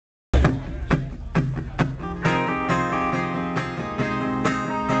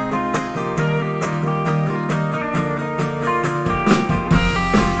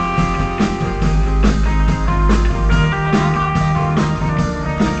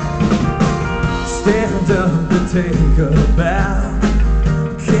Stand up and take a bow.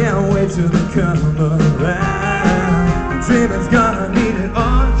 Can't wait till they come around. Dreaming's gonna need it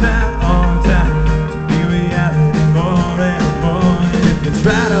all the time, all the time, to be reality more and more. And if you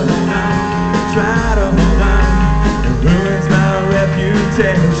try to hold on, try to hold on, it ruins my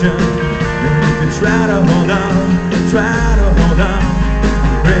reputation. And if you try to hold on, try to hold on,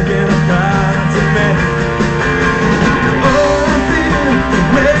 I'm breaking apart tonight. Oh, I feel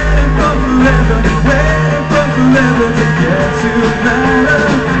waiting for forever, waiting for forever to get to my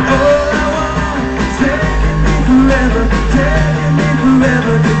love. All I want is taking me forever, taking me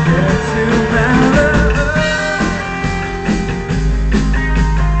forever to get to my love.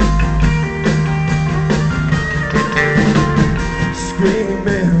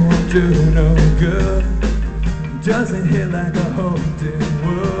 Screaming won't do no good, doesn't hit like I hoped it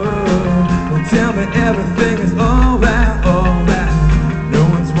would. Well, tell me everything is alright, alright. No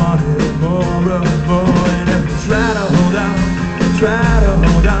one's wanted more of more. And if you try to hold on, try to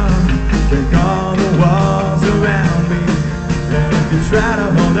hold on, break all the walls around me. And if you try to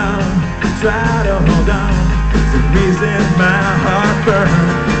hold on, try to hold on, it's the reason my heart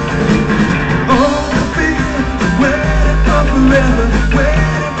burns. Oh, I feel waiting for forever,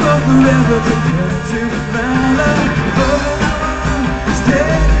 waiting for forever to get to my love. Oh, it's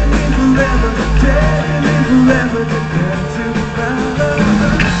taking me forever, taking me forever to get to my love.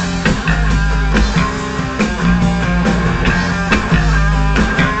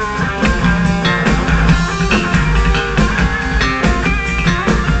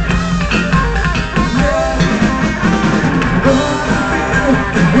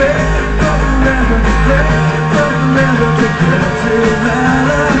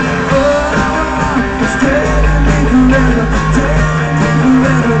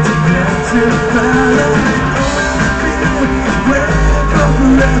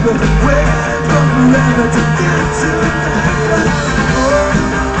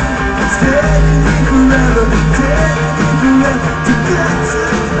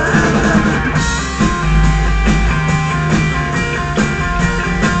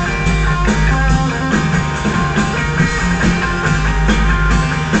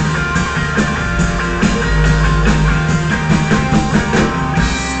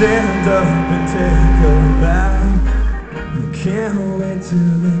 Stand up and take a bow. Can't wait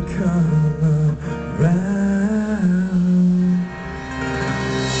till they come around.